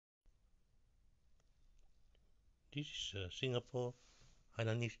This is Singapore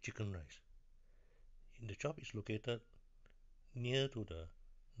Hainanese chicken rice. The shop is located near to the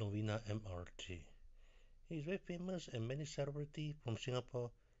Novena MRT. It is very famous and many celebrities from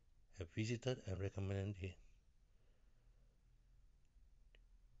Singapore have visited and recommended it.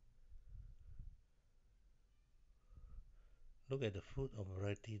 Look at the food or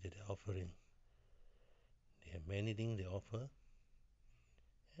variety that they're offering. They have many things they offer,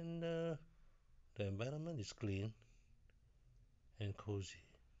 and the environment is clean and cozy.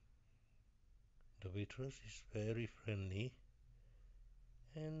 The waitress is very friendly,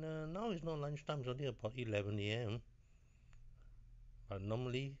 and now it's not lunchtime, it's only about 11 a.m. But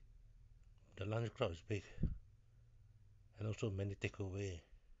normally the lunch crowd is big, and also many takeaway.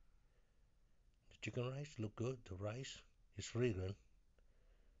 The chicken rice look good, the rice is fragrant.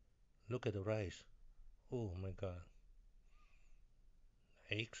 Look at the rice. Oh my god.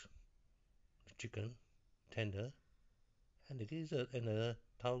 Eggs, the chicken, tender, and the gizzard and the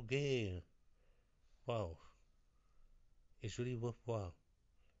taugeh. Wow, it's really worthwhile.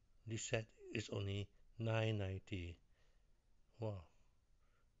 This set is only $9.90. Wow,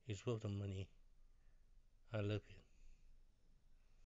 it's worth the money. I love it.